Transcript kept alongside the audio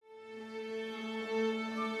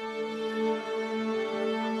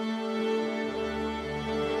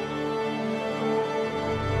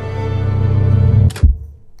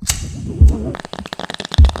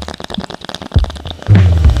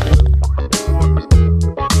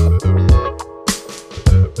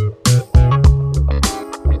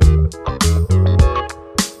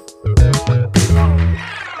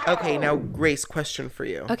now, Grace, question for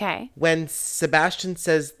you. Okay. When Sebastian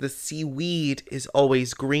says the seaweed is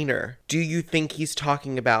always greener, do you think he's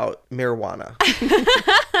talking about marijuana?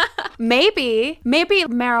 Maybe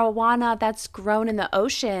marijuana that's grown in the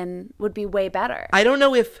ocean would be way better. I don't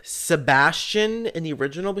know if Sebastian in the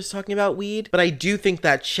original was talking about weed, but I do think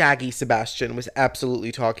that Shaggy Sebastian was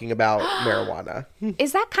absolutely talking about marijuana.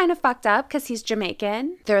 Is that kind of fucked up because he's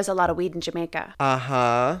Jamaican? There is a lot of weed in Jamaica.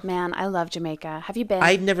 Uh-huh. Man, I love Jamaica. Have you been?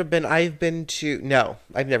 I've never been to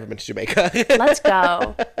Jamaica. Let's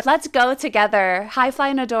go. Let's go together. High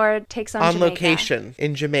Fly Nador takes on Jamaica. On location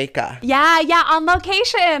in Jamaica. Yeah, on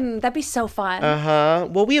location. That'd be so fun. Uh-huh.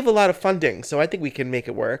 Well, we have a lot of funding, so I think we can make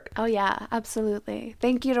it work. Oh, yeah, absolutely.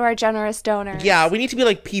 Thank you to our generous donors. Yeah, we need to be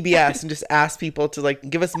like PBS and just ask people to like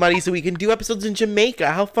give us money so we can do episodes in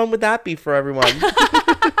Jamaica. How fun would that be for everyone?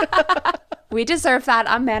 We deserve that.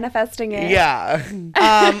 I'm manifesting it. Yeah.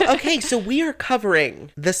 Okay, so we are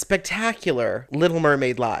covering the spectacular Little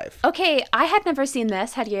Mermaid live. Okay, I had never seen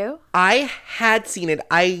this. Had you? I had seen it.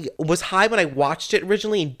 I was high when I watched it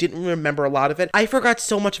originally and didn't remember a lot of it. I forgot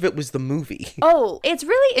so much of it was the movie. Oh, it's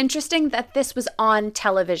really interesting that this was on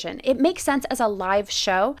television. It makes sense as a live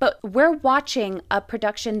show, but we're watching a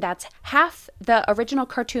production that's half the original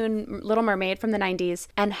cartoon Little Mermaid from the 90s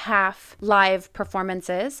and half live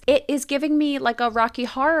performances. It is giving me like a Rocky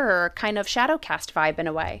Horror kind of Shadowcast vibe in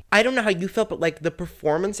a way. I don't know how you felt, but like the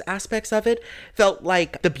performance aspects of it felt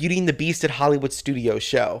like the Beauty and the Beast at Hollywood Studios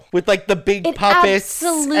show with like the big puppets.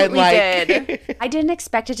 Absolutely and like... did. I didn't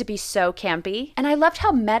expect it to be so campy. And I loved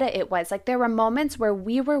how meta it was. Like there were moments where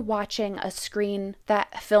we were watching a screen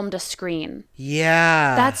that filmed a screen.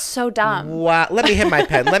 Yeah. That's so dumb. Wow. Let me hit my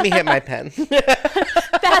pen.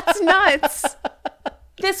 That's nuts.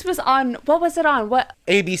 This was on, what was it on? What?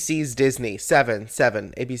 ABC's Disney. 7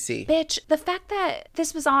 ABC. Bitch, the fact that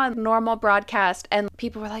this was on normal broadcast and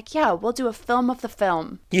people were like, yeah, we'll do a film of the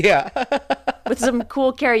film. Yeah. With some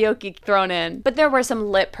cool karaoke thrown in. But there were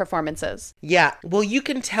some lit performances. Yeah. Well, you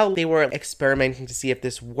can tell they were experimenting to see if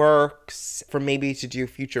this works for maybe to do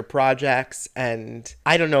future projects. And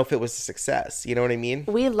I don't know if it was a success. You know what I mean?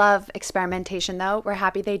 We love experimentation, though. We're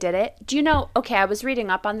happy they did it. Do you know, okay, I was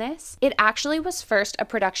reading up on this. It actually was first a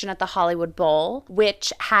production at the Hollywood Bowl,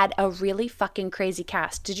 which had a really fucking crazy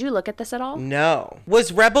cast. Did you look at this at all? No.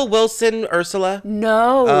 Was Rebel Wilson Ursula?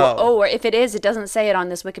 No. Oh, or if it is, it doesn't say it on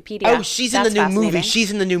this Wikipedia. Oh, she's in the new movie.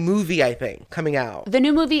 She's in the new movie, I think, coming out. The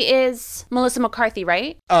new movie is Melissa McCarthy,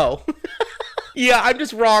 right? Oh. Yeah, I'm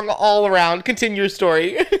just wrong all around. Continue your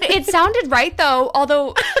story. It sounded right, though,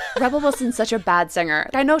 although Rebel Wilson's such a bad singer.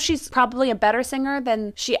 I know she's probably a better singer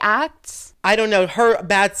than she acts. I don't know. Her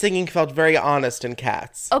bad singing felt very honest in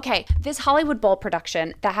Cats. Okay, this Hollywood Bowl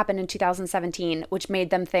production that happened in 2017, which made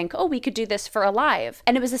them think, oh, we could do this for a live.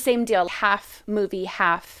 And it was the same deal, half movie,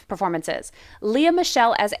 half performances. Leah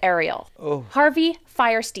Michele as Ariel. Oh. Harvey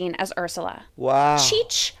Fierstein as Ursula. Wow.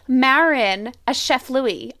 Cheech Marin as Chef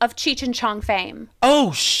Louis of Cheech and Chong fame.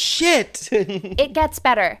 Oh, shit. It gets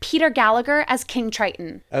better. Peter Gallagher as King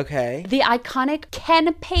Triton. Okay. The iconic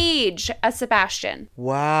Ken Page as Sebastian.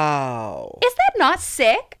 Wow. Is that not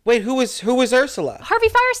sick? Wait, who was Ursula? Harvey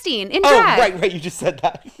Fierstein in drag. Oh, right, you just said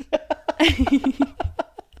that.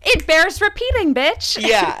 It bears repeating, bitch.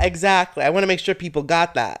 Yeah, exactly. I want to make sure people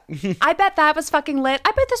got that. I bet that was fucking lit.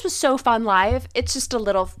 I bet this was so fun live. It's just a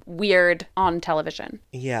little weird on television.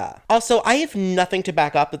 Yeah. Also, I have nothing to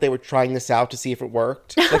back up that they were trying this out to see if it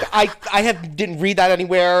worked. Like, I didn't read that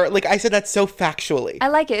anywhere. Like, I said that so factually. I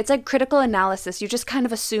like it. It's like critical analysis. You just kind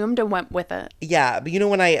of assumed and went with it. Yeah, but you know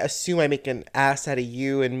when I assume I make an ass out of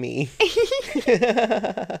you and me?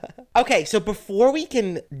 Okay, so before we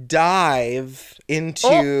can dive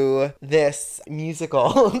into this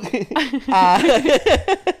musical,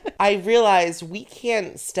 I realized we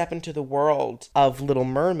can't step into the world of Little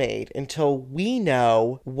Mermaid until we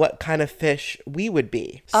know what kind of fish we would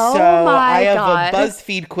be. Oh so I have God. a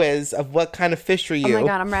BuzzFeed quiz of what kind of fish are you. Oh my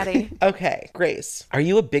God, I'm ready. Okay, Grace, are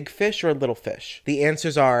you a big fish or a little fish? The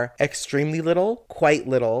answers are extremely little, quite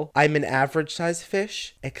little, I'm an average size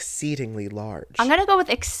fish, exceedingly large. I'm gonna go with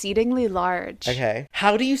exceedingly large. Okay.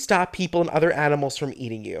 How do you stop people and other animals from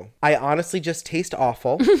eating you? I honestly just taste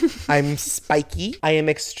awful. I'm spiky. I am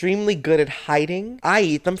extremely good at hiding. I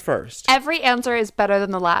eat them first. Every answer is better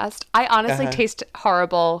than the last. I honestly taste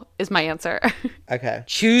horrible is my answer. Okay.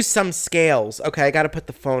 Choose some scales. Okay, I gotta put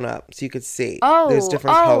the phone up so you could see. There's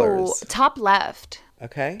different colors. Top left.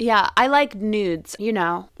 okay? Yeah, I like nudes, you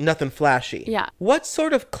know. Nothing flashy. Yeah. What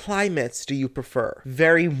sort of climates do you prefer?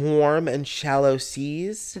 Very warm and shallow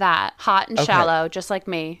seas? That. Hot and shallow, just like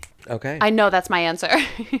me. Okay. I know that's my answer.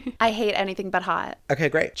 I hate anything but hot. Okay,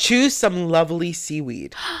 great. Choose some lovely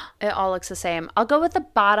seaweed. It all looks the same. I'll go with the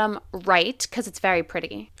bottom right because it's very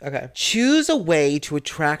pretty. Okay. Choose a way to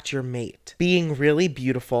attract your mate. Being really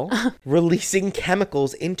beautiful, releasing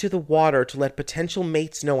chemicals into the water to let potential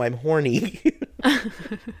mates know I'm horny.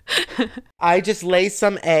 I just lay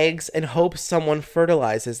some eggs and hope someone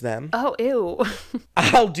fertilizes them. Oh, ew.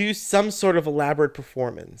 I'll do some sort of elaborate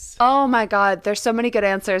performance. Oh my God. There's so many good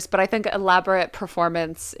answers, but I think elaborate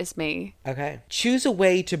performance is me. Okay. Choose a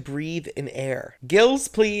way to breathe in air. Gills,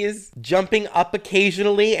 please. Jumping up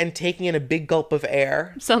occasionally and taking in a big gulp of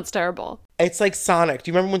air. Sounds terrible. It's like Sonic. Do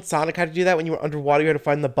you remember when Sonic had to do that? When you were underwater, you had to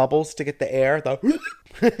find the bubbles to get the air?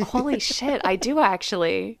 Holy shit. I do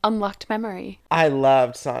actually. Unlocked memory. I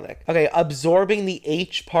loved Sonic. Okay, absorbing the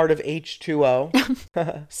H part of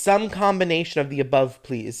H2O. Some combination of the above,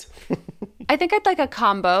 please. I think I'd like a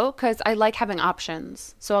combo because I like having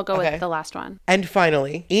options. So I'll go Okay. with the last one. And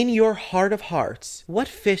finally, in your heart of hearts, what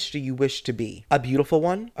fish do you wish to be? A beautiful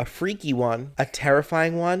one? A freaky one? A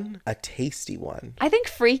terrifying one? A tasty one? I think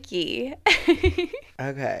freaky.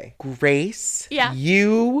 Okay. Grace, Yeah.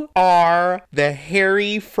 you are the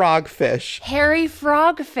hairy frogfish. Hairy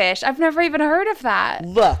frogfish. I've never even heard of that.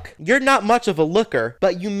 Look, you're not much of a looker,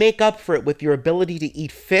 but you make up for it with your ability to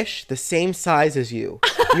eat fish the same size as you.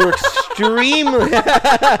 You're extremely...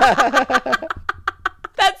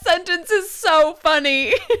 That sentence is so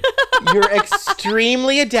funny. You're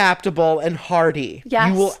extremely adaptable and hardy. Yes.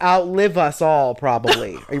 You will outlive us all,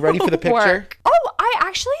 probably. Are you ready for the picture? Work. Oh, I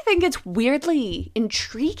actually think it's weirdly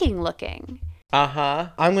intriguing looking. Uh-huh.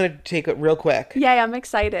 I'm going to take it real quick. Yay, I'm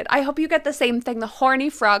excited. I hope you get the same thing, the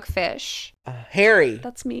horny frogfish. Hairy.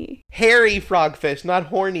 That's me. Hairy frogfish, not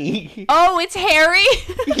horny. Oh, it's hairy?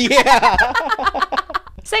 Yeah.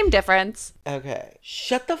 Same difference. Okay.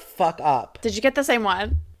 Shut the fuck up. Did you get the same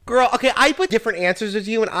one? Girl, okay, I put different answers as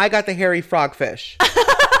you and I got the hairy frogfish.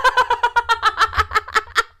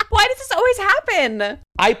 Why does this always happen?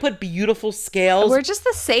 I put beautiful scales. We're just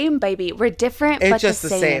the same, baby. We're different, It's but just the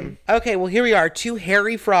the same. Okay, well, here we are, two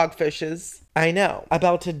hairy frogfishes. I know.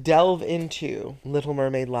 About to delve into Little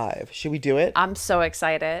Mermaid Live. Should we do it? I'm so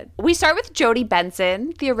excited. We start with Jodie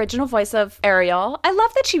Benson, the original voice of Ariel. I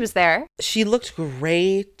love that she was there. She looked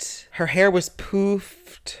great. Her hair was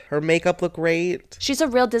poofed. Her makeup looked great. She's a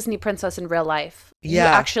real Disney princess in real life. Yeah. You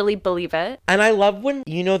actually believe it. And I love when,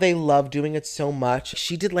 you know, they love doing it so much.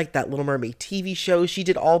 She did like that Little Mermaid TV show. She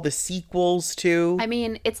did all the sequels too. I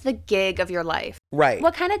mean, it's the gig of your life. Right.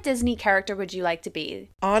 What kind of Disney character would you like to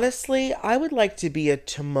be? Honestly, I would like to be a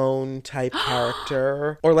Timon type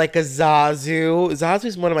character or like a Zazu.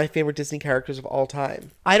 Zazu's one of my favorite Disney characters of all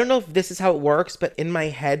time. I don't know if this is how it works, but in my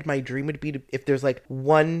head, my dream would be if there's like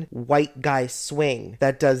one white guy swing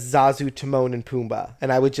that does Zazu, Timon, and Pumbaa.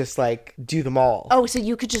 And I would just like do them all. Oh, so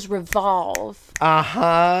you could just revolve.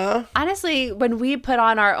 Uh-huh. Honestly, when we put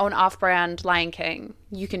on our own off-brand Lion King,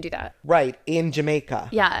 you can do that. Right, in Jamaica.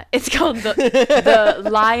 Yeah, it's called the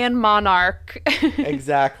Lion Monarch.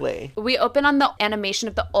 Exactly. We open on the animation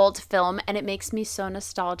of the old film, and it makes me so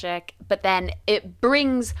nostalgic. But then it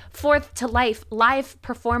brings forth to life live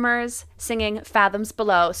performers singing Fathoms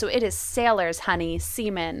Below. So it is sailors, honey,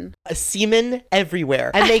 seamen. Seamen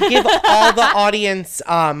everywhere. And they give all the audience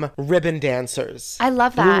ribbon dancers. I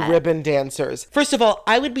love that. Blue ribbon dancers. First of all,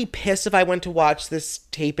 I would be pissed if I went to watch this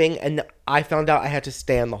taping and I found out I had to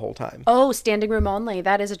stand the whole time. Oh, standing room only.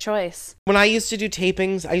 That is a choice. When I used to do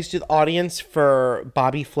tapings, I used to do the audience for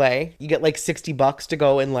Bobby Flay. You get like $60 to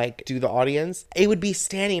go and like do the audience. It would be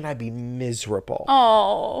standing and I'd be miserable.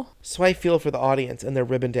 Oh. So I feel for the audience and their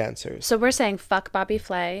ribbon dancers. So we're saying fuck Bobby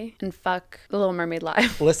Flay and fuck The Little Mermaid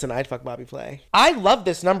Live. Listen, I'd fuck Bobby Flay. I love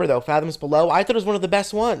this number though, Fathoms Below. I thought it was one of the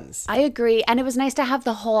best ones. I agree. And it was nice to have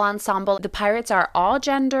the whole ensemble. The pirates are all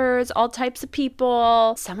genders, all types of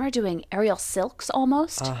people. Some are doing aerial silks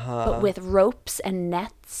almost, but with ropes and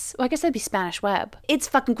nets. Well, I guess that'd be Spanish web. It's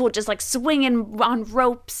fucking cool. Just like swinging on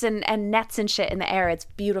ropes and nets and shit in the air. It's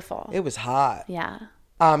beautiful. It was hot. Yeah.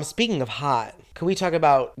 Speaking of hot, can we talk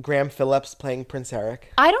about Graham Phillips playing Prince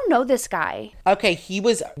Eric? I don't know this guy. Okay, he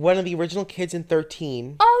was one of the original kids in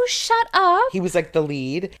 13. Oh, Oh, shut up. He was like the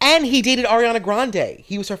lead. And he dated Ariana Grande.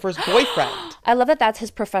 He was her first boyfriend. I love that that's his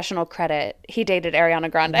professional credit. He dated Ariana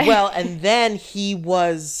Grande. Well, and then he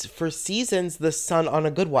was, for seasons, the son on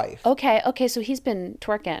A Good Wife. Okay, so he's been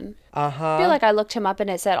twerking. I feel like I looked him up and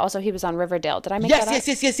it said also he was on Riverdale. Did I make that up?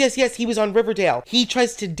 Yes. He was on Riverdale. He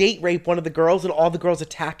tries to date rape one of the girls and all the girls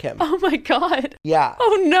attack him. Oh my God. Yeah.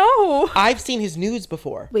 Oh no. I've seen his nudes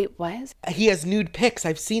before. Wait, what? He has nude pics.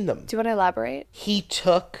 I've seen them. Do you want to elaborate? He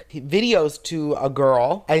took videos to a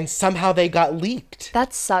girl and somehow they got leaked.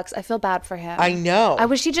 That sucks. I feel bad for him. I know. I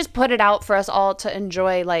wish he just put it out for us all to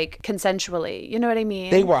enjoy, like, consensually. You know what I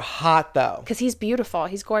mean? They were hot though. Because he's beautiful.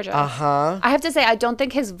 He's gorgeous. I have to say, I don't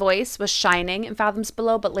think his voice was shining in Fathoms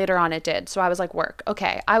Below, but later on it did. So I was like, work.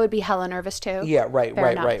 Okay. I would be hella nervous too. Yeah, right.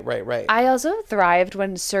 I also thrived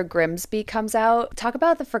when Sir Grimsby comes out. Talk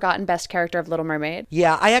about the forgotten best character of Little Mermaid.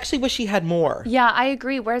 Yeah, I actually wish he had more. Yeah, I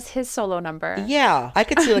agree. Where's his solo number? Yeah, I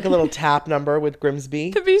could see like a little tap number with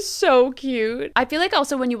Grimsby. That'd be so cute. I feel like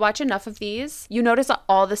also when you watch enough of these, you notice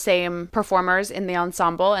all the same performers in the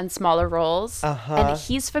ensemble and smaller roles. And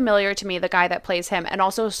he's familiar to me, the guy that plays him. And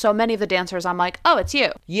also so many of the dancers, I'm like, oh, it's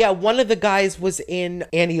you. Yeah, one of the guys was in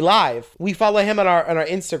Annie Live. We follow him on our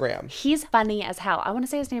Instagram. He's funny as hell. I want to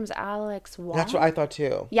say his name's Alex Wong. That's what I thought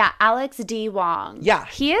too. Yeah, Alex D. Wong. Yeah.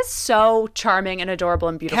 He is so charming and adorable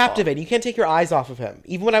and beautiful. Captivating. You can't take your eyes off of him.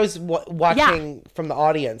 Even when I was watching from the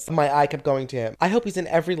audience, my eye kept going to him. I hope he's in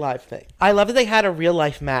every live thing. I love that they had a real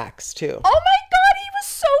life Max too. Oh my God, he was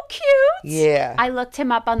so cute. Yeah. I looked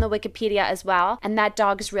him up on the Wikipedia as well, and that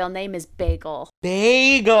dog's real name is Bagel.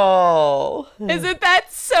 Bagel. Isn't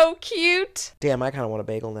that so cute? Damn, I kind of want a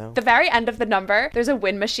bagel now. The very end of the number, there's a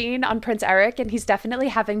wind machine on Prince Eric, and he's definitely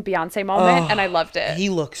having Beyonce moment, and I loved it. He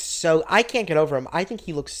looks so... I can't get over him. I think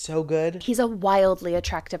he looks so good. He's a wildly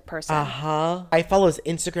attractive person. I follow his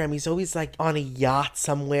Instagram. He's always like on a yacht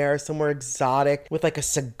somewhere exotic with like a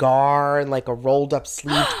cigar and like a rolled up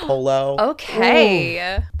sleeved polo. Okay.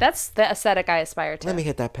 Ooh. That's the aesthetic I aspire to. Let me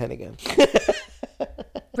hit that pen again.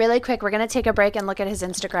 Really quick, we're going to take a break and look at his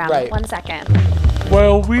Instagram. Right. 1 second.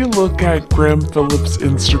 While we look at Graham Phillips'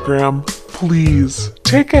 Instagram, please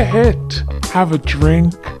take a hit, have a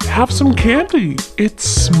drink, have some candy. It's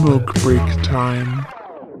smoke break time.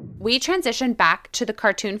 We transition back to the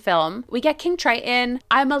cartoon film. We get King Triton.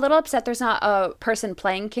 I'm a little upset there's not a person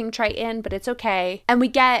playing King Triton, but it's okay. And we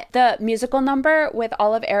get the musical number with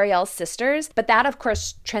all of Ariel's sisters, but that of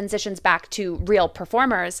course transitions back to real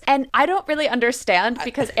performers. And I don't really understand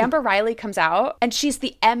because Amber Riley comes out and she's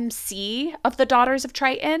the MC of the Daughters of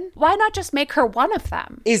Triton. Why not just make her one of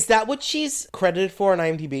them? Is that what she's credited for on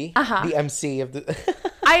IMDb? The MC of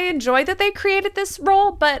the... I enjoy that they created this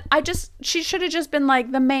role, but she should have just been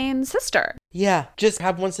like the main sister. Yeah, just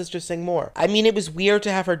have one sister sing more. I mean, it was weird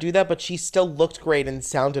to have her do that, but she still looked great and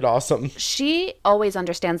sounded awesome. She always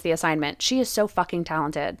understands the assignment. She is so fucking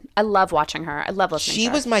talented. I love watching her. I love listening to her. She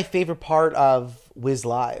was my favorite part of Wiz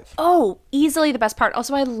Live. Oh, easily the best part.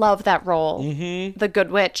 Also, I love that role. The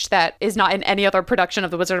good witch that is not in any other production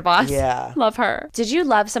of The Wizard of Oz. Yeah. Love her. Did you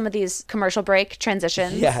love some of these commercial break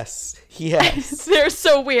transitions? Yes. They're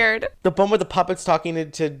so weird. The one with the puppets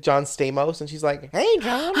talking to John Stamos and she's like, hey,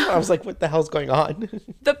 John. I was like, what the hell's going on?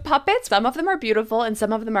 The puppets, some of them are beautiful and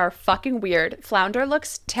some of them are fucking weird. Flounder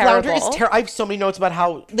looks terrible. Flounder is terrible. I have so many notes about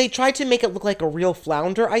how they tried to make it look like a real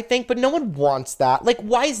flounder, I think, but no one wants that. Like,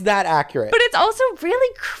 why is that accurate? But it's also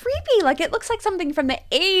really creepy. Like, it looks like something from the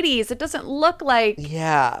 80s. It doesn't look like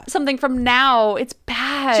something from now. It's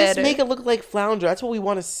bad. Just make it look like Flounder. That's what we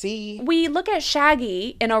want to see. We look at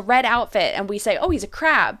Shaggy in a red outfit and we say, oh, he's a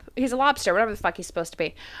crab. He's a lobster, whatever the fuck he's supposed to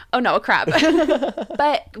be. Oh, no, a crab.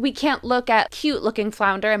 But we can't look at cute looking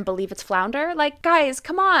Flounder and believe it's Flounder. Like, guys,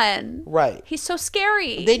 come on. Right. He's so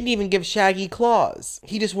scary. They didn't even give Shaggy claws.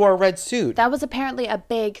 He just wore a red suit. That was apparently a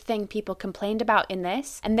big thing people complained about in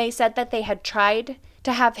this. And they said that they had tried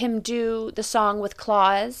to have him do the song with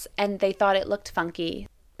claws and they thought it looked funky.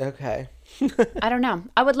 Okay. I don't know.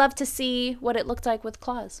 I would love to see what it looked like with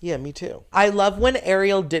claws. Yeah, me too. I love when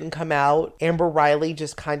Ariel didn't come out. Amber Riley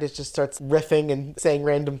just kind of just starts riffing and saying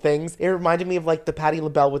random things. It reminded me of like the Patti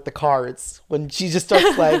LaBelle with the cards when she just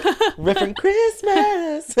starts like riffing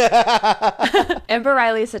Christmas. Amber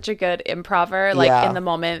Riley is such a good improver, like in the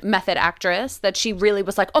moment method actress that she really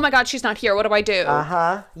was like, oh my God, she's not here. What do I do?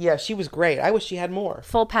 Yeah, she was great. I wish she had more.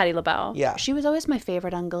 Full Patti LaBelle. Yeah. She was always my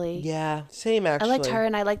favorite Ungly. Yeah, same actually. I liked her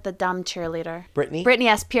and I liked the dumb cheerleader cheerleader? Brittany? Brittany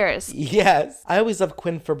S. Pierce. Yes. I always love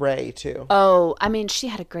Quinn Fabray, too. Oh, I mean, she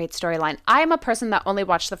had a great storyline. I'm a person that only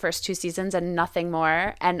watched the first 2 seasons and nothing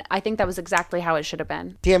more. And I think that was exactly how it should have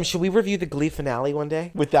been. Damn, should we review the Glee finale one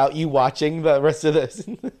day without you watching the rest of this?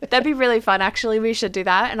 That'd be really fun, actually. We should do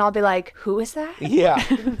that. And I'll be like, who is that? Yeah.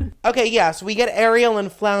 Okay, yeah, so we get Ariel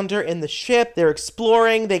and Flounder in the ship. They're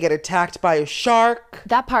exploring. They get attacked by a shark.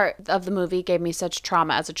 That part of the movie gave me such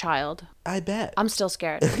trauma as a child. I bet. I'm still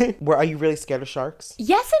scared. Are you really scared of sharks?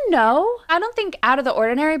 Yes and no. I don't think out of the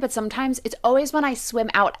ordinary, but sometimes it's always when I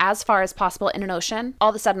swim out as far as possible in an ocean. All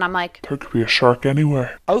of a sudden, I'm like, There could be a shark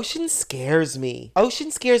anywhere. Ocean scares me.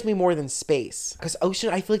 Ocean scares me more than space. Because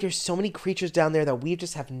ocean, I feel like there's so many creatures down there that we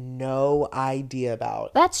just have no idea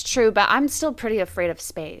about. that's true, but I'm still pretty afraid of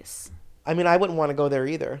space. I mean, I wouldn't want to go there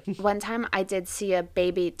either. One time I did see a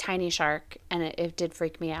baby tiny shark and it did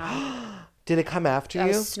freak me out. Did it come after I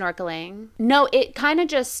you? was snorkeling. No, it kind of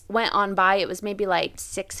just went on by. It was maybe like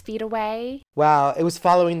 6 feet away. Wow, it was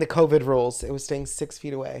following the COVID rules. It was staying 6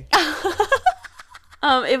 feet away.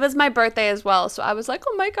 It was my birthday as well. So I was like,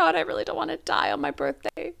 oh my God, I really don't want to die on my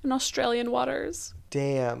birthday in Australian waters.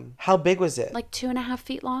 Damn. How big was it? Like 2.5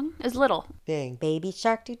 feet long. It's little. Dang. Baby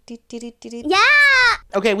shark. Yeah.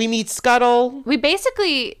 Okay, we meet Scuttle. We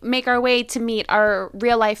basically make our way to meet our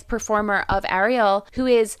real life performer of Ariel, who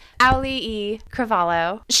is Auli'i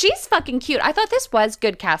Cravalho. She's fucking cute. I thought this was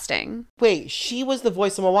good casting. Wait, she was the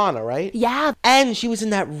voice of Moana, right? Yeah. And she was in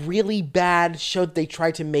that really bad show that they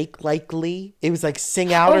tried to make like Glee. It was like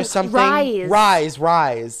Sing Out or something.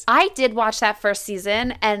 Rise. I did watch that first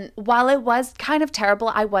season, and while it was kind of terrible,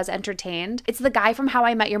 I was entertained. It's the guy from How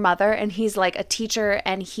I Met Your Mother, and he's like a teacher,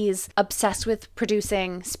 and he's obsessed with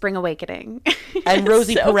producing Spring Awakening. And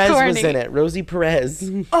Rosie so Perez corny. was in it. Rosie Perez.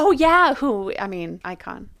 Oh, yeah. Who? I mean,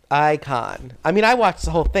 icon. Icon. I mean, I watched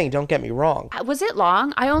the whole thing, don't get me wrong. Was it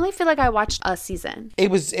long? I only feel like I watched a season.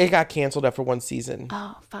 It got canceled after one season.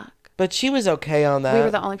 Oh, fuck. But she was okay on that. We were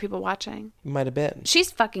the only people watching. Might have been.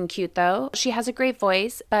 She's fucking cute, though. She has a great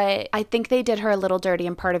voice, but I think they did her a little dirty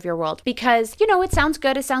in Part of Your World because, you know, it sounds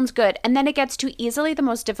good. And then it gets to easily the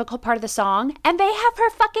most difficult part of the song, and they have her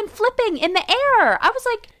fucking flipping in the air. I was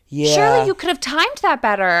like, yeah. Surely you could have timed that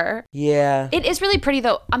better. Yeah. It is really pretty,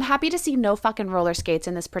 though. I'm happy to see no fucking roller skates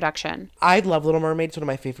in this production. I love Little Mermaid. It's one of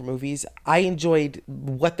my favorite movies. I enjoyed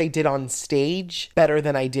what they did on stage better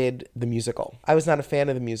than I did the musical. I was not a fan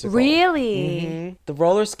of the musical. Really? Mm-hmm. The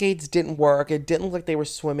roller skates didn't work. It didn't look like they were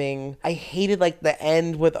swimming. I hated like the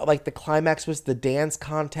end with like the climax was the dance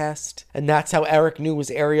contest. And that's how Eric knew it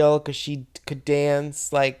was Ariel because she could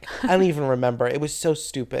dance. Like, I don't even remember. It was so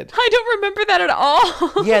stupid. I don't remember that at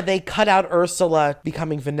all. Yeah, they cut out Ursula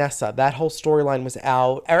becoming Vanessa. That whole storyline was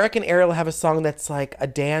out. Eric and Ariel have a song that's like a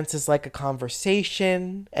dance is like a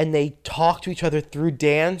conversation, and they talk to each other through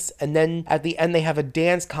dance, and then at the end they have a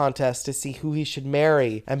dance contest to see who he should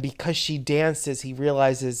marry, and because she dances he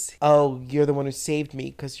realizes, oh, you're the one who saved me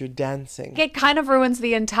because you're dancing. It kind of ruins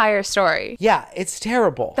the entire story. Yeah, it's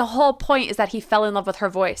terrible. The whole point is that he fell in love with her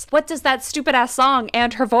voice. What does that stupid ass song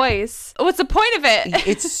and her voice? What's the point of it?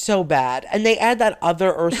 It's so bad. And they add that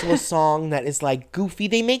other Ursula song that is like goofy.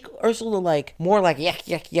 They make Ursula like more like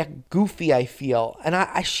yuck goofy, I feel.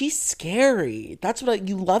 And she's scary. That's what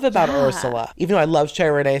you love about Ursula. Even though I love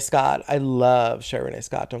Sherry Renee Scott. I love Sherry Renee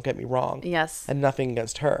Scott, don't get me wrong. Yes. And nothing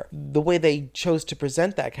against her. The way they chose to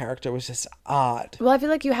present that character was just odd. Well, I feel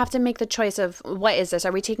like you have to make the choice of what is this?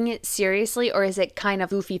 Are we taking it seriously or is it kind of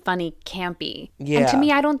goofy, funny, campy? Yeah. And to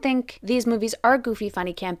me, I don't think these movies are goofy,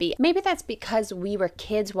 funny, campy. Maybe that's because we were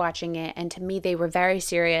kids watching it, and to me, they were very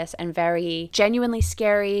serious and very genuinely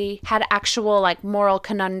scary, had actual like moral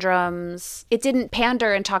conundrums. It didn't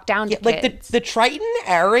pander and talk down to kids. Like the Triton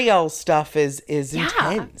Ariel stuff is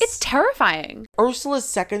intense. It's terrifying. Ursula's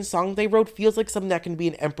second song they wrote feels like something that can be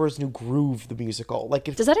an Emperor's New Groove, the musical. Like,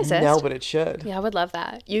 Does that exist? No, but it should. Yeah, I would love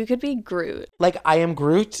that. You could be Groot. Like, I am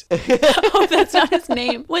Groot. Oh, that's not his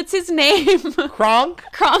name. What's his name? Kronk?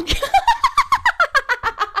 Kronk.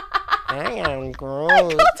 I am Groot. I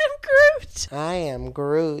called him Groot. I am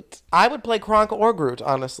Groot. I would play Kronk or Groot,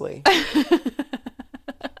 honestly.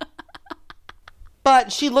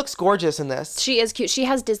 But she looks gorgeous in this. She is cute. She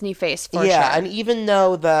has Disney face for Yeah, sure. and even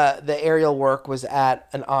though the aerial work was at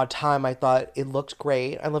an odd time, I thought it looked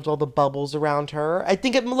great. I loved all the bubbles around her. I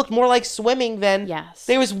think it looked more like swimming than... Yes.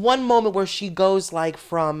 There was one moment where she goes like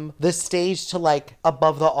from the stage to like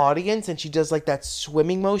above the audience and she does like that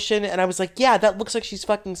swimming motion. And I was like, yeah, that looks like she's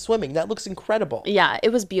fucking swimming. That looks incredible. Yeah, it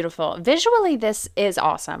was beautiful. Visually, this is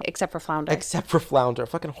awesome, except for Flounder. Except for Flounder.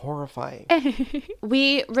 Fucking horrifying.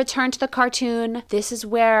 We return to the cartoon. This is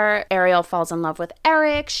where Ariel falls in love with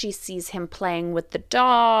Eric. She sees him playing with the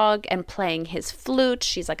dog and playing his flute.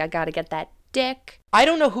 She's like, I gotta get that dick. I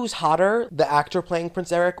don't know who's hotter, the actor playing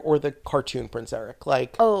Prince Eric or the cartoon Prince Eric.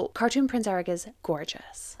 Like, oh, cartoon Prince Eric is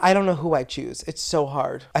gorgeous. I don't know who I choose. It's so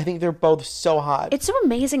hard. I think they're both so hot. It's so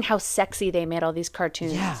amazing how sexy they made all these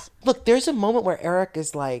cartoons. Yeah. Look, there's a moment where Eric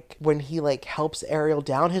is like, when he like helps Ariel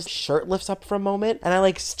down, his shirt lifts up for a moment. And I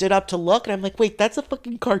like stood up to look and I'm like, wait, that's a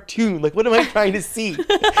fucking cartoon. Like, what am I trying to see?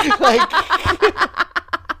 Like...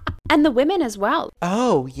 And the women as well.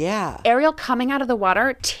 Oh, yeah. Ariel coming out of the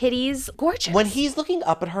water, titties, gorgeous. When he's looking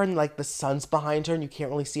up at her and like the sun's behind her and you can't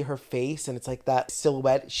really see her face and it's like that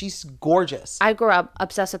silhouette, she's gorgeous. I grew up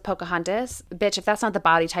obsessed with Pocahontas. Bitch, if that's not the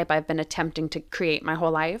body type I've been attempting to create my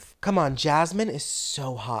whole life. Come on, Jasmine is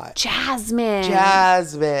so hot. Jasmine.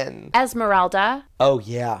 Esmeralda. Oh,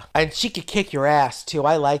 yeah. And she could kick your ass, too.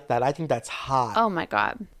 I like that. I think that's hot. Oh, my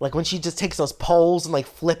God. Like, when she just takes those poles and, like,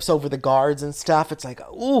 flips over the guards and stuff, it's like,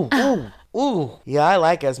 ooh, ooh, ooh. Yeah, I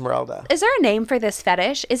like Esmeralda. Is there a name for this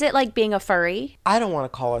fetish? Is it like being a furry? I don't want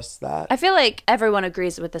to call us that. I feel like everyone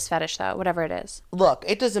agrees with this fetish, though, whatever it is. Look,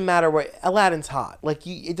 it doesn't matter what... Aladdin's hot. Like,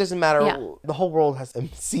 it doesn't matter. Yeah. The whole world has to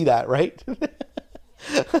see that, right?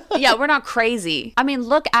 Yeah, we're not crazy. I mean,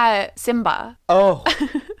 look at Simba. Oh,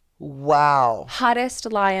 wow.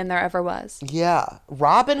 Hottest lion there ever was. Yeah.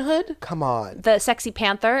 Robin Hood? Come on. The sexy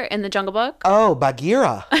panther in the Jungle Book. Oh,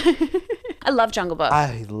 Bagheera. I love Jungle Book.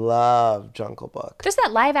 I love Jungle Book. There's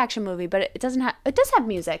that live action movie, but it does have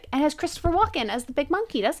music and has Christopher Walken as the big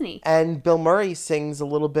monkey, doesn't he? And Bill Murray sings a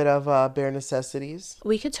little bit of Bare Necessities.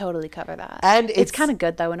 We could totally cover that. And it's kind of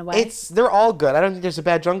good though in a way. They're all good. I don't think there's a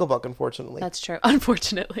bad Jungle Book, unfortunately. That's true.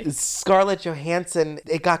 Unfortunately. Scarlett Johansson,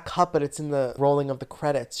 it got cut, but it's in the rolling of the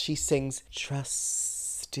credits. She sings Trust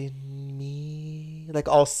in Me, like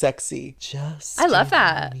all sexy. I love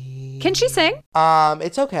that. Can she sing?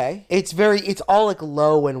 It's okay. It's all like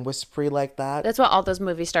low and whispery like that. That's what all those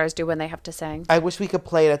movie stars do when they have to sing. I wish we could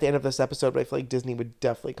play it at the end of this episode, but I feel like Disney would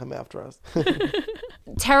definitely come after us.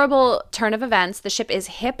 Terrible turn of events. The ship is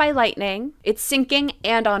hit by lightning. It's sinking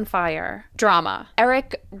and on fire. Drama.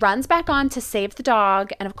 Eric runs back on to save the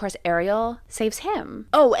dog, and of course Ariel saves him.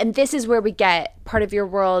 Oh, and this is where we get part of your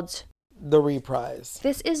world. The reprise.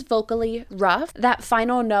 This is vocally rough. That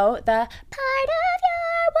final note, the part of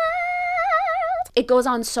your world. It goes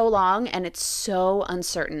on so long and it's so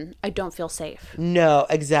uncertain. I don't feel safe. No,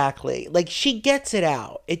 exactly. Like she gets it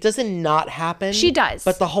out. It doesn't not happen. She does.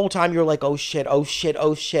 But the whole time you're like, oh shit, oh shit,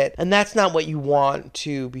 oh shit. And that's not what you want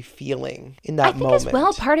to be feeling in that moment. I think as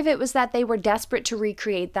well, part of it was that they were desperate to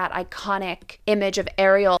recreate that iconic image of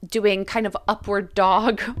Ariel doing kind of upward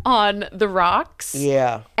dog on the rocks.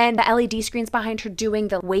 Yeah. And the LED screens behind her doing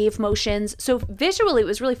the wave motions. So visually it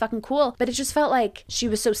was really fucking cool, but it just felt like she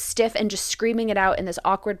was so stiff and just screaming it out in this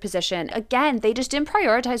awkward position. Again, they just didn't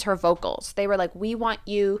prioritize her vocals. They were like, we want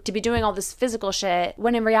you to be doing all this physical shit,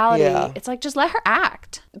 when in reality, it's like, just let her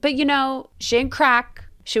act. But you know, she didn't crack.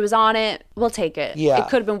 She was on it. We'll take it. Yeah. It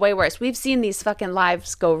could have been way worse. We've seen these fucking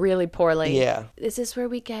lives go really poorly. Yeah. Is this where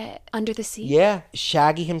we get Under the Sea? Yeah.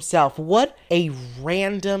 Shaggy himself. What a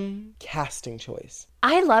random casting choice.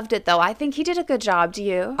 I loved it though. I think he did a good job. Do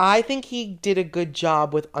you? I think he did a good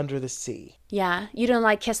job with Under the Sea. Yeah. You didn't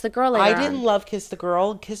like Kiss the Girl later I didn't love Kiss the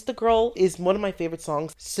Girl. Kiss the Girl is one of my favorite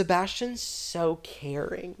songs. Sebastian's so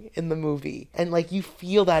caring in the movie. And like you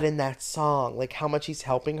feel that in that song, like how much he's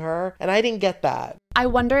helping her. And I didn't get that. I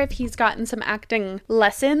wonder if he's gotten some acting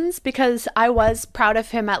lessons, because I was proud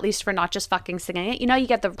of him at least for not just fucking singing it. You know, you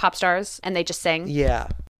get the pop stars and they just sing. Yeah.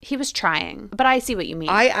 He was trying, but I see what you mean.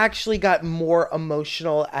 I actually got more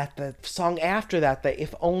emotional at the song after that, the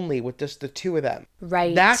If Only, with just the two of them.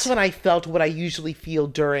 Right. That's when I felt what I usually feel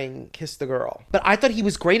during Kiss the Girl. But I thought he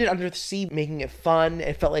was great at Under the Sea, making it fun.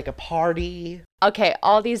 It felt like a party. Okay,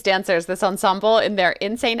 all these dancers, this ensemble in their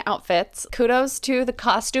insane outfits. Kudos to the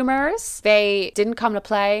costumers. They didn't come to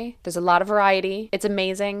play. There's a lot of variety. It's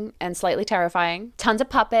amazing and slightly terrifying. Tons of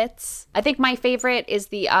puppets. I think my favorite is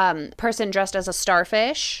the person dressed as a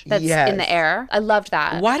starfish that's in the air. I loved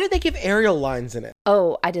that. Why did they give Ariel lines in it?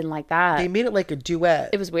 Oh, I didn't like that. They made it like a duet.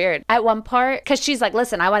 It was weird. At one part, because she's like,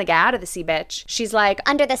 listen, I want to get out of the sea, bitch. She's like,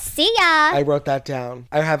 under the sea, I wrote that down.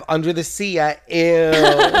 I have Under the Sea, ew.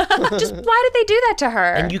 Just why did they do that to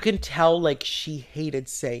her? And you can tell like she hated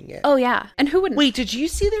saying it. Oh yeah. And who wouldn't? Wait, did you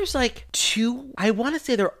see there's like two, I want to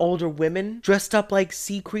say they're older women dressed up like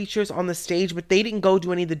sea creatures on the stage, but they didn't go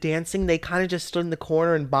do any of the dancing. They kind of just stood in the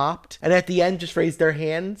corner and bopped. And at the end just raised their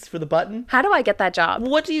hands for the button. How do I get that job?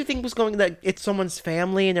 What do you think was going, that it's someone everyone's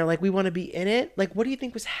family and they're like, we want to be in it. Like, what do you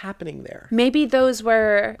think was happening there? Maybe those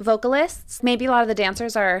were vocalists. Maybe a lot of the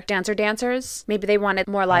dancers are dancers. Maybe they wanted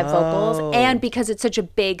more live vocals. And because it's such a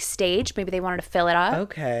big stage, maybe they wanted to fill it up.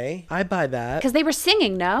 Okay, I buy that. Because they were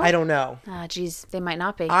singing, no? I don't know. Ah, geez, they might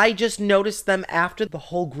not be. I just noticed them after the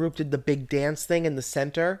whole group did the big dance thing in the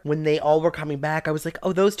center. When they all were coming back, I was like,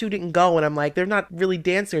 oh, those two didn't go. And I'm like, they're not really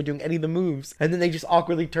dancing or doing any of the moves. And then they just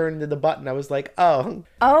awkwardly turned into the button. I was like, oh.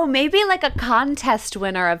 Oh, maybe like a contest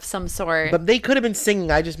winner of some sort. But they could have been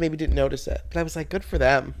singing. I just maybe didn't notice it. But I was like, good for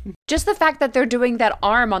them. Just the fact that they're doing that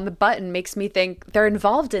arm on the button makes me think they're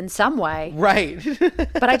involved in some way. Right.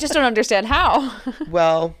 But I just don't understand how.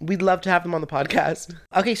 Well, we'd love to have them on the podcast.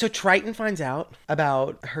 Okay, so Triton finds out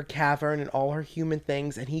about her cavern and all her human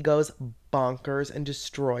things, and he goes bonkers and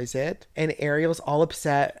destroys it. And Ariel's all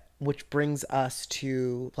upset, which brings us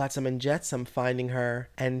to Flotsam and Jetsam finding her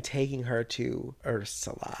and taking her to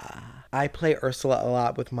Ursula. I play Ursula a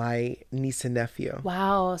lot with my niece and nephew.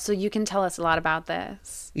 Wow, so you can tell us a lot about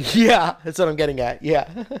this. Yeah, that's what I'm getting at.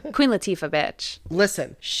 Yeah. Queen Latifah, bitch.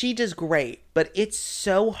 Listen, she does great, but it's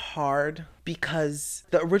so hard because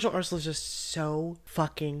the original Ursula is just so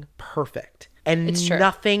fucking perfect. And It's true.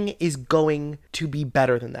 nothing is going to be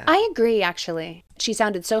better than that. I agree, actually. She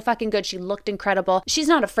sounded so fucking good. She looked incredible. She's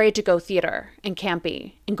not afraid to go theater and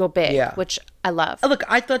campy and go big, Yeah. which I love. Look,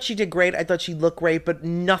 I thought she did great. I thought she looked great, but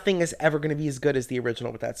nothing is ever going to be as good as the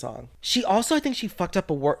original with that song. She also, I think she fucked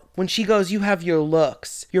up a word. When she goes, you have your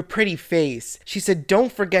looks, your pretty face. She said,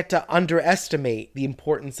 don't forget to underestimate the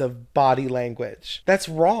importance of body language. That's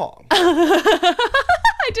wrong.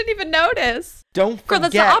 I didn't even notice. Don't forget. Girl,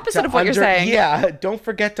 that's the opposite of what you're saying. Yeah, don't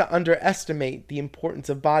forget to underestimate the importance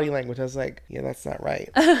of body language. I was like, yeah, that's not right.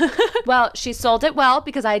 Well, she sold it well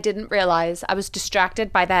because I didn't realize. I was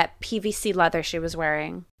distracted by that PVC leather she was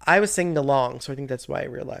wearing. I was singing along, so I think that's why I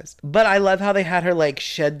realized. But I love how they had her like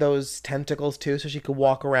shed those tentacles too, so she could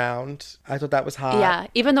walk around. I thought that was hot. Yeah,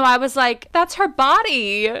 even though I was like, that's her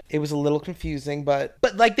body. It was a little confusing, but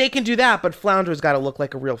like they can do that, but Flounder's got to look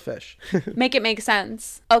like a real fish. Make it make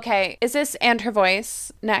sense. Okay, is this And Her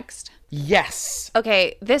Voice next? Yes.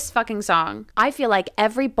 Okay, this fucking song. I feel like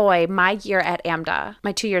every boy my year at AMDA,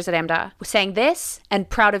 my 2 years at AMDA, sang this and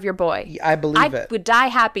Proud of Your Boy. I believe it. I would die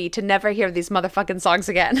happy to never hear these motherfucking songs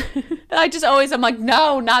again. I just always am like,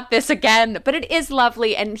 no, not this again. But it is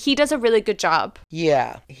lovely and he does a really good job.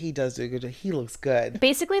 Yeah, he does do a good job. He looks good.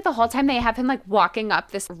 Basically, the whole time they have him like walking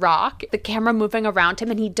up this rock, the camera moving around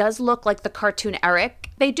him, and he does look like the cartoon Eric.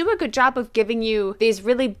 They do a good job of giving you these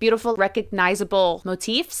really beautiful, recognizable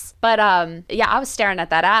motifs. But yeah, I was staring at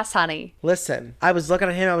that ass, honey. Listen, I was looking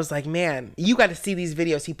at him. I was like, man, you got to see these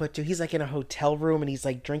videos he put to. He's like in a hotel room and he's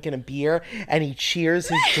like drinking a beer and he cheers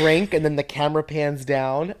his drink and then the camera pans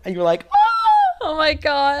down and you're like, Oh my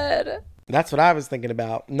God. that's what I was thinking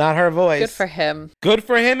about. Not her voice. Good for him. Good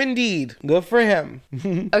for him indeed. Good for him.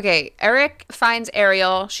 Okay, Eric finds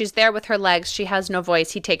Ariel. She's there with her legs. She has no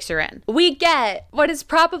voice. He takes her in. We get what is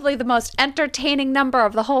probably the most entertaining number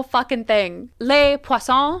of the whole fucking thing. Les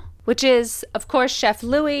Poissons, which is, of course, Chef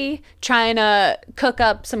Louis trying to cook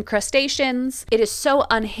up some crustaceans. It is so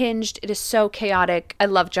unhinged. It is so chaotic. I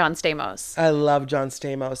love John Stamos. I love John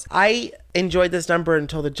Stamos. I enjoyed this number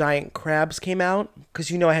until the giant crabs came out because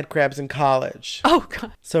you know I had crabs in college. Oh,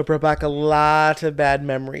 God. So it brought back a lot of bad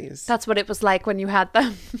memories. That's what it was like when you had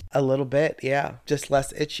them. A little bit, yeah. Just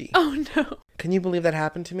less itchy. Oh, no. Can you believe that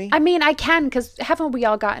happened to me? I mean, I can, because haven't we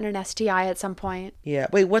all gotten an STI at some point? Yeah.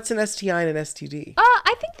 Wait, what's an STI and an STD?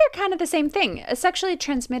 I think they're kind of the same thing. A sexually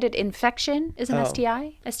transmitted infection is an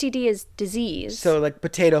STI. STD is disease. So like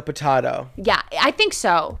potato. Yeah, I think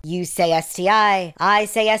so. You say STI, I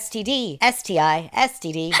say STD. STI,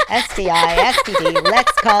 STD, STI, STD.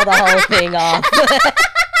 Let's call the whole thing off.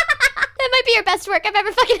 That might be your best work I've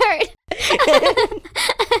ever fucking heard.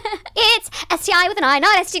 It's STI with an I,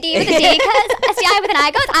 not STD with a D, because STI with an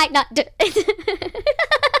I goes I, not D.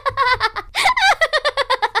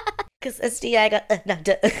 Because STI got...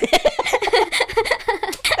 That's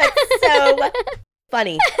so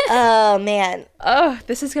funny. Oh, man. Oh,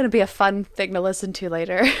 this is going to be a fun thing to listen to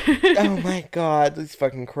later. Oh my God, these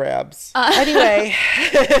fucking crabs. Anyway.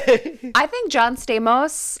 I think John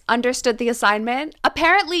Stamos understood the assignment.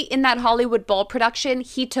 Apparently, in that Hollywood Bowl production,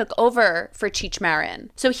 he took over for Cheech Marin.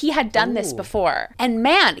 So he had done this before. And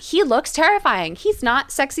man, he looks terrifying. He's not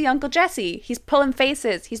sexy Uncle Jesse. He's pulling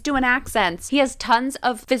faces. He's doing accents. He has tons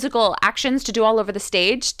of physical actions to do all over the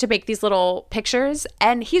stage to make these little pictures.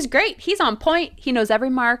 And he's great. He's on point. He knows knows every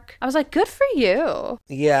mark. I was like, good for you.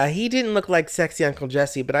 Yeah, he didn't look like sexy Uncle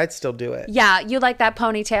Jesse, but I'd still do it. Yeah, you like that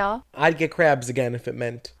ponytail? I'd get crabs again if it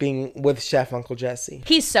meant being with Chef Uncle Jesse.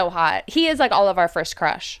 He's so hot. He is like all of our first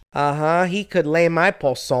crush. Uh-huh, he could lay my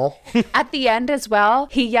poisson. At the end as well,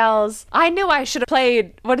 he yells, I knew I should have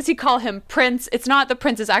played, what does he call him? Prince. It's not the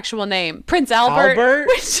prince's actual name. Prince Albert. Albert?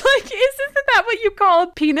 Which, like, isn't that what you call a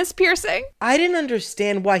penis piercing? I didn't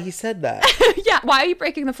understand why he said that. Yeah, why are you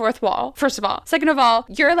breaking the fourth wall? First of all. Second of all,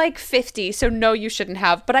 you're like 50, so no, you shouldn't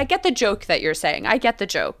have. But I get the joke that you're saying. I get the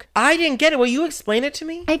joke. I didn't get it. Will you explain it to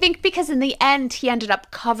me? I think because in the end, he ended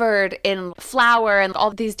up covered in flour and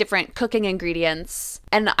all these different cooking ingredients.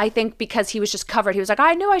 And I think because he was just covered, he was like,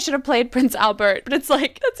 I knew I should have played Prince Albert. But it's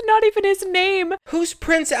like, that's not even his name. Who's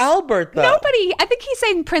Prince Albert, though? Nobody. I think he's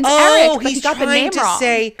saying Prince Eric, but he got the name wrong.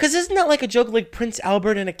 Say, because isn't that like a joke like Prince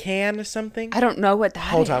Albert in a can or something? I don't know what that is.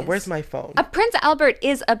 Hold on, where's my phone? A Prince Albert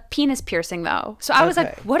is a penis piercing, though. So I was like,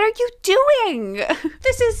 Okay. what are you doing?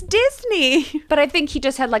 This is Disney. But I think he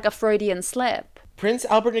just had like a Freudian slip. Prince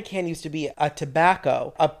Albert in a can used to be a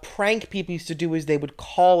tobacco. A prank people used to do is they would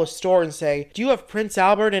call a store and say, do you have Prince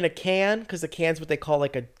Albert in a can? Because the can's what they call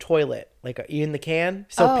like a toilet. Like in the can.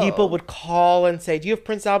 So people would call and say, do you have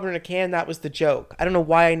Prince Albert in a can? That was the joke. I don't know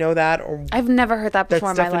why I know that, or I've never heard that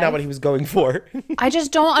before in that's my definitely life. not what he was going for. I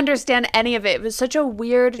just don't understand any of it. It was such a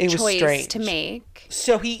weird It was choice strange. to make.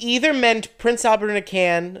 So he either meant Prince Albert in a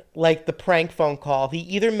can, like the prank phone call. He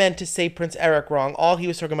either meant to say Prince Eric wrong. All he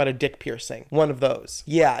was talking about a dick piercing. One of those.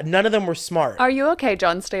 Yeah, none of them were smart. Are you okay,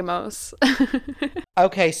 John Stamos?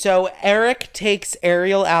 Okay, so Eric takes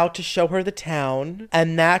Ariel out to show her the town,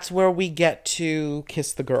 and that's where we get to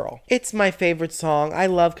Kiss the Girl. It's my favorite song. I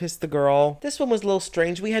love Kiss the Girl. This one was a little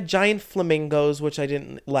strange. We had giant flamingos, which I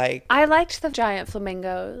didn't like. I liked the giant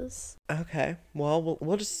flamingos. Okay, well,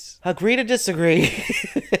 we'll just agree to disagree.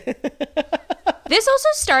 This also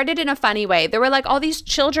started in a funny way. There were like all these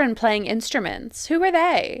children playing instruments. Who were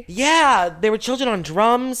they? Yeah, they were children on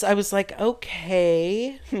drums. I was like,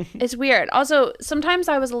 okay. It's weird. Also, sometimes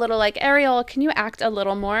I was a little like, Ariel, can you act a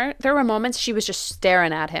little more? There were moments she was just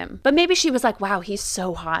staring at him. But maybe she was like, wow, he's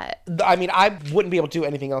so hot. I mean, I wouldn't be able to do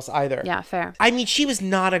anything else either. Yeah, fair. I mean, she was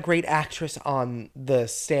not a great actress on the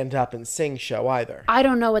Stand Up and Sing show either. I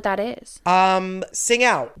don't know what that is. Sing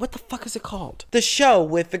Out. What the fuck is it called? The show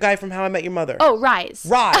with the guy from How I Met Your Mother. Oh, Rise.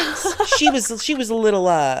 Rise. She was a little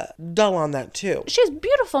dull on that too. She has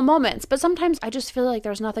beautiful moments, but sometimes I just feel like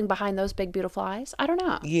there's nothing behind those big, beautiful eyes. I don't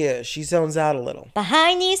know. Yeah, she zones out a little.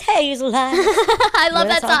 Behind these hazel eyes. I love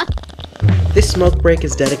that song. This smoke break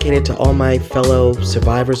is dedicated to all my fellow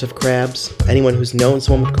survivors of crabs, anyone who's known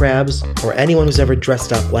someone with crabs, or anyone who's ever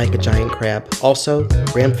dressed up like a giant crab. Also,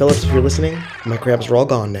 Graham Phillips, if you're listening, my crabs are all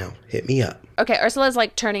gone now. Hit me up. Okay, Ursula's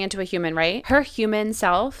like turning into a human, right? Her human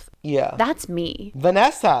self, Yeah. that's me.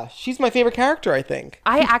 Vanessa. She's my favorite character, I think.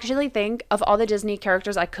 I actually think of all the Disney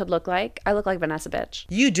characters I could look like, I look like Vanessa, bitch.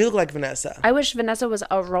 You do look like Vanessa. I wish Vanessa was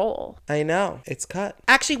a role. I know. It's cut.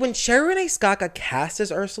 Actually, when Sherry Renee Scott got cast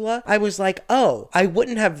as Ursula, I was like, oh, I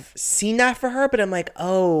wouldn't have seen that for her, but I'm like,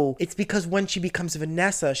 oh, it's because when she becomes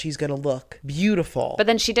Vanessa, she's going to look beautiful. But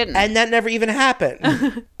then she didn't. And that never even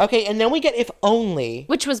happened. Okay, and then we get If Only,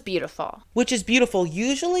 Which was beautiful. which is beautiful.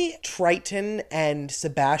 Usually Triton and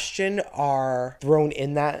Sebastian are thrown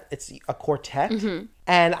in that. It's a quartet.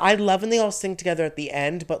 And I love when they all sing together at the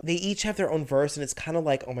end, but they each have their own verse, and it's kind of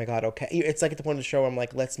like, oh my God, okay. It's like at the point of the show where I'm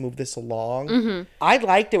like, let's move this along. I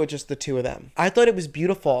liked it with just the two of them. I thought it was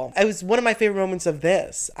beautiful. It was one of my favorite moments of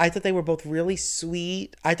this. I thought they were both really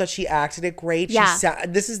sweet. I thought she acted it great. Yeah.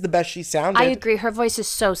 This is the best she sounded. I agree. Her voice is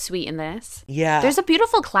so sweet in this. Yeah. There's a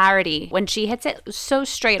beautiful clarity when she hits it so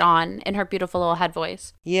straight on in her beautiful little head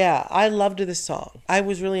voice. Yeah, I loved this song. I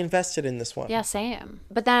was really invested in this one. Yeah, same.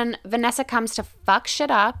 But then Vanessa comes to fuck shit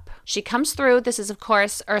up. She comes through. This is, of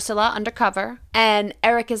course, Ursula undercover. And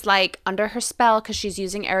Eric is like under her spell because she's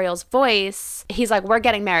using Ariel's voice. He's like, we're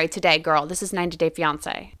getting married today, girl. This is 90 Day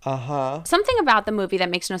Fiancé. Uh-huh. Something about the movie that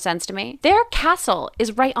makes no sense to me. Their castle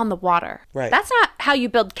is right on the water. Right. That's not how you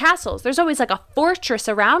build castles. There's always like a fortress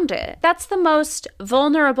around it. That's the most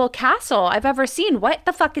vulnerable castle I've ever seen. What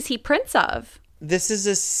the fuck is he prince of? This is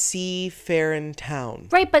a seafaring town.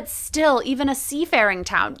 Right, but still, even a seafaring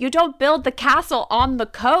town, you don't build the castle on the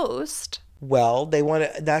coast. Well, they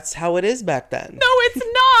want to, that's how it is back then. No, it's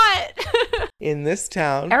not. In this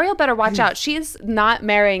town. Ariel better watch out. She's not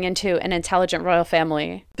marrying into an intelligent royal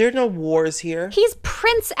family. There are no wars here. He's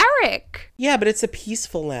Prince Eric. Yeah, but it's a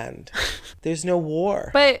peaceful land. There's no war.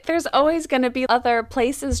 But there's always going to be other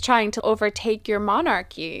places trying to overtake your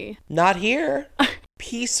monarchy. Not here.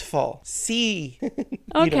 Peaceful. Sea.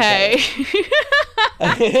 Okay.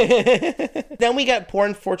 Then we got Poor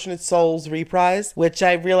Unfortunate Souls reprise, which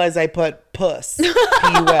I realized I put Puss.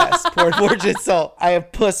 P-U-S. Poor Unfortunate Soul. I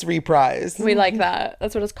have Puss reprise. We like that.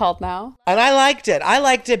 That's what it's called now. And I liked it. I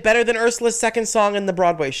liked it better than Ursula's second song in the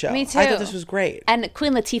Broadway show. Me too. I thought this was great. And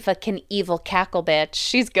Queen Latifah can evil cackle, bitch.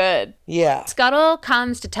 She's good. Yeah. Scuttle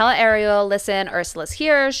comes to tell Ariel, listen, Ursula's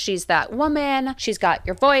here. She's that woman. She's got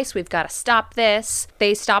your voice. We've got to stop this.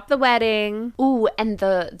 They stop the wedding. Ooh, and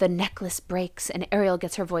the necklace breaks and Ariel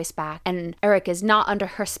gets her voice back. And Eric is not under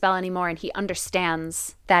her spell anymore and he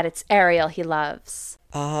understands that it's Ariel he loves.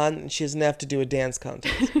 She doesn't have to do a dance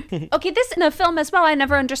contest. Okay, this in a film as well, I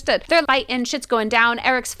never understood. They're fighting, shit's going down,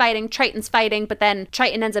 Eric's fighting, Triton's fighting, but then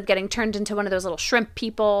Triton ends up getting turned into one of those little shrimp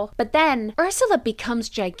people. But then Ursula becomes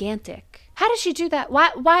gigantic. How does she do that?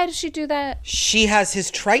 Why does she do that? She has his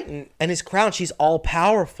Triton and his crown. She's all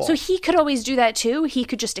powerful. So he could always do that too? He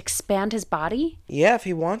could just expand his body? Yeah, if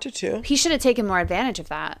he wanted to. He should have taken more advantage of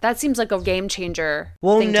that. That seems like a game changer.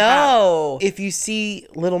 Well, thing to no. If you see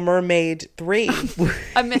Little Mermaid 3,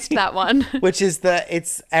 I missed that one. which is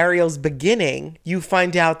it's Ariel's beginning, you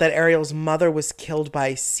find out that Ariel's mother was killed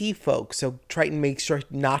by sea folk. So Triton makes sure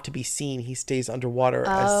not to be seen. He stays underwater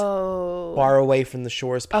as far away from the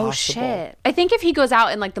shore as possible. Oh, shit. I think if he goes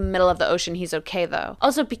out in like the middle of the ocean, he's okay though.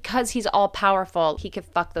 Also, because he's all powerful, he could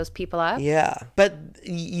fuck those people up. Yeah. But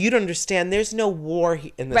you don't understand. There's no war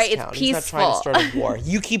in this right, town. it's He's not trying to peaceful. start a war.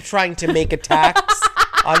 You keep trying to make attacks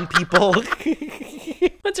on people.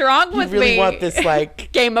 What's wrong with You really me? want this,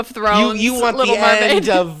 like... Game of Thrones. You want Little the Mermaid. end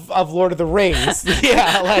of Lord of the Rings.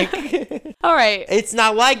 Yeah, like... All right. It's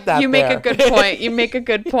not like that. You make a good point. You make a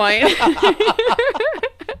good point.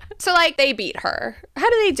 So, like, they beat her. How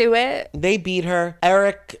do they do it? They beat her.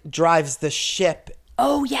 Eric drives the ship,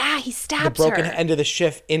 Oh, yeah, he stabs the broken her. end of the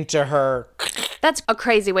ship, into her, That's a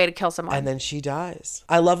crazy way to kill someone. and then she dies.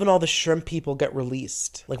 I love when all the shrimp people get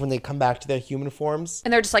released. Like when they come back to their human forms.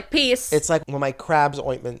 And they're just like, peace. It's like when my crabs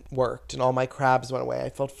ointment worked and all my crabs went away. I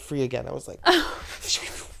felt free again. I was like...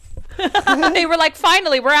 They were like,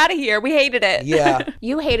 finally, we're out of here. We hated it. Yeah.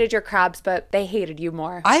 You hated your crabs, but they hated you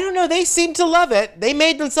more. I don't know. They seemed to love it. They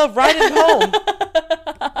made themselves right at home.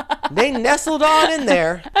 They nestled on in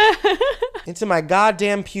there into my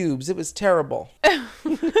goddamn pubes. It was terrible.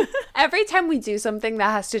 Every time we do something that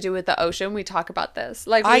has to do with the ocean, we talk about this.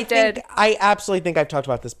 Like we did I absolutely think I've talked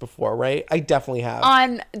about this before, right? I definitely have.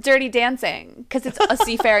 on Dirty Dancing, because it's a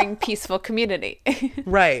seafaring, peaceful community.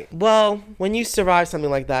 Right. Well, when you survive something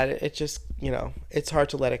like that, it just, it's hard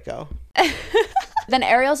to let it go. Then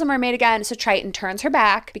Ariel's a mermaid again, so Triton turns her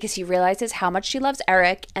back because he realizes how much she loves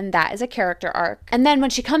Eric, and that is a character arc. And then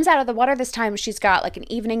when she comes out of the water this time, she's got like an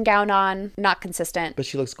evening gown on, not consistent. But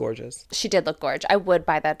she looks gorgeous. She did look gorgeous. I would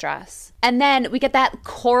buy that dress. And then we get that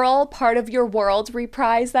choral part of your world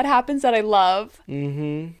reprise that happens that I love.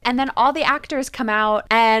 Mm-hmm. And then all the actors come out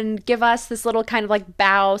and give us this little kind of like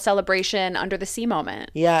bow celebration under the sea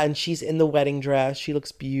moment. Yeah, and she's in the wedding dress. She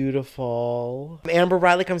looks beautiful. Amber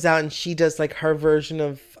Riley comes out and she does like her version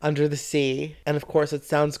of Under the Sea. And of course, it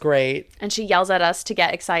sounds great. And she yells at us to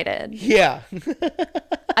get excited. Yeah.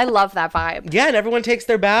 I love that vibe. Yeah, and everyone takes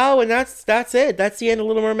their bow, and that's it. That's the end of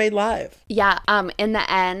Little Mermaid Live. Yeah, in the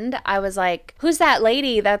end, I was like, who's that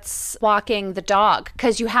lady that's walking the dog?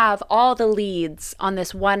 Because you have all the leads on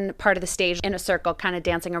this one part of the stage in a circle kind of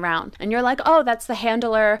dancing around. And you're like, oh, that's the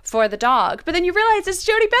handler for the dog. But then you realize it's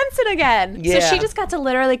Jodie Benson again. Yeah. So she just got to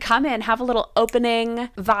literally come in, have a little opening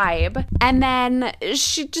vibe, and then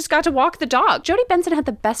she just got to walk the dog. Jodie Benson had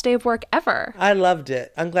the best day of work ever. I loved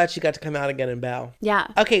it. I'm glad she got to come out again and bow. Yeah.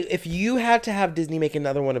 Okay, if you had to have Disney make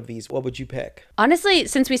another one of these, what would you pick? Honestly,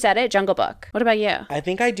 since we said it, Jungle Book. What about you? I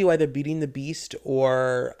think I do either Beauty and the Beast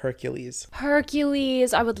or Hercules.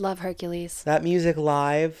 Hercules. I would love Hercules. That music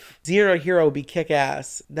live, Zero Hero would be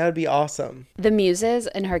kick-ass. That would be awesome. The muses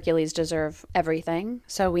in Hercules deserve everything,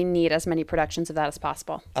 so we need as many productions of that as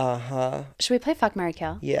possible. Uh-huh. Should we play Fuck, Marry,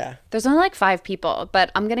 Kill? Yeah. There's only like 5 people,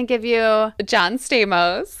 but I'm gonna give you John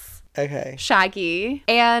Stamos, Okay. Shaggy,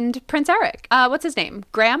 and Prince Eric. What's his name?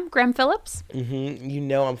 Graham Phillips? Mm-hmm. You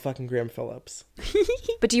know I'm fucking Graham Phillips.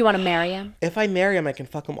 But do you want to marry him? If I marry him, I can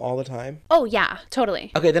fuck him all the time. Oh, yeah,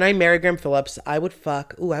 totally. Okay, then I marry Graham Phillips. I would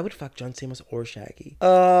fuck John Stamos or Shaggy.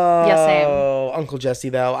 Oh, Yeah, same. Uncle Jesse,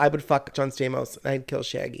 though. I would fuck John Stamos and I'd kill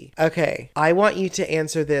Shaggy. Okay, I want you to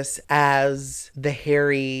answer this as the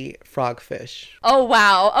hairy frogfish. Oh,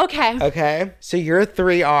 wow. Okay. Okay, so your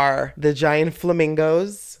 3 are the giant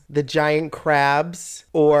flamingos, the giant crabs,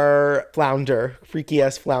 or flounder, freaky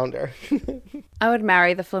ass flounder. I would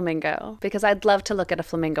marry the flamingo because I'd love to look at a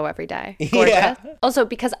flamingo every day. Gorgeous. Yeah. Also,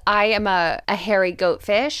 because I am a hairy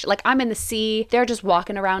goatfish, like I'm in the sea, they're just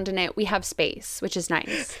walking around in it. We have space, which is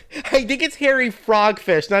nice. I think it's hairy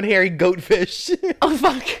frogfish, not hairy goatfish. Oh,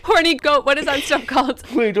 fuck. Horny goat. What is that stuff called?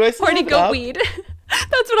 Wait, do I still Horny have it goat up? weed.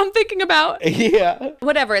 That's what I'm thinking about. Yeah.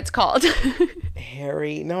 Whatever it's called.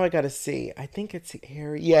 Hairy. Now I gotta see. I think it's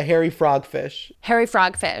hairy. Yeah, hairy frogfish. Hairy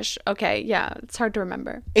frogfish. Okay, yeah. It's hard to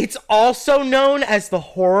remember. It's also known as the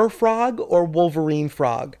horror frog or Wolverine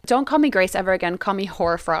frog. Don't call me Grace ever again. Call me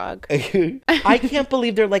Horror Frog. I can't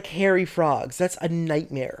believe they're like hairy frogs. That's a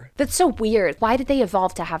nightmare. That's so weird. Why did they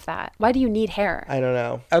evolve to have that? Why do you need hair? I don't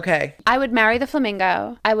know. Okay. I would marry the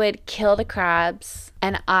flamingo. I would kill the crabs.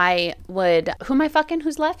 And I would... Who am I fucking?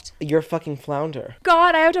 Who's left? You're fucking flounder.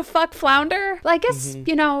 God, I have to fuck Flounder? Well, I guess,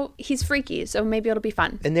 you know, he's freaky, so maybe it'll be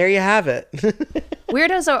fun. And there you have it.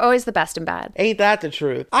 Weirdos are always the best and bad. Ain't that the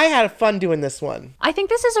truth? I had fun doing this one. I think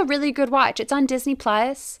this is a really good watch. It's on Disney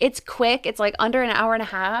Plus. It's quick. It's like under an hour and a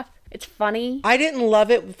half. It's funny. I didn't love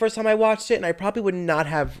it the first time I watched it, and I probably would not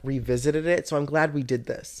have revisited it, so I'm glad we did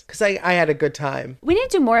this. Because I had a good time. We need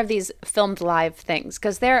to do more of these filmed live things,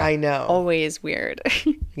 because they're I know. always weird.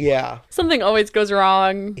 Yeah. Something always goes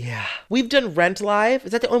wrong. Yeah. We've done Rent Live.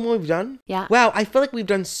 Is that the only one we've done? Yeah. Wow, I feel like we've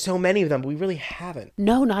done so many of them, but we really haven't.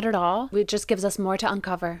 No, not at all. It just gives us more to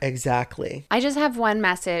uncover. Exactly. I just have one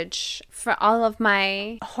message for all of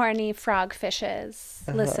my horny frog fishes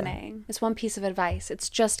listening. It's one piece of advice. It's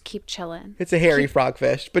just keep chilling. It's a hairy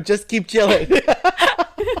frogfish, but just keep chilling.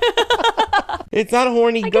 It's not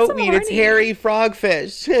horny goat I'm weed, it's horny. hairy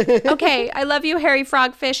frogfish. Okay, I love you, hairy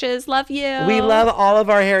frog fishes. Love you. We love all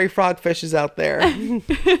of our hairy frogfishes out there.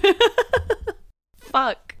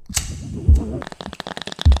 Fuck.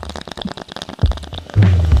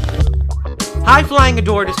 High Flying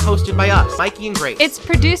Adored is hosted by us, Mikey and Grace. It's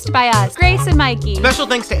produced by us, Grace and Mikey. Special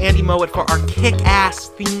thanks to Andy Mowat for our kick-ass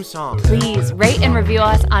theme song. Please rate and review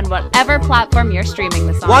us on whatever platform you're streaming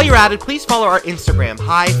this on. While you're at it, please follow our Instagram,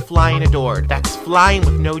 High Flying Adored. That's flying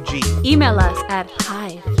with no G. Email us at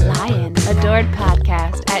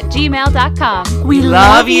highflyinadoredpodcast@gmail.com. We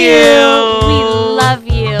love you. We love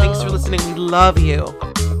you. Thanks for listening. We love you.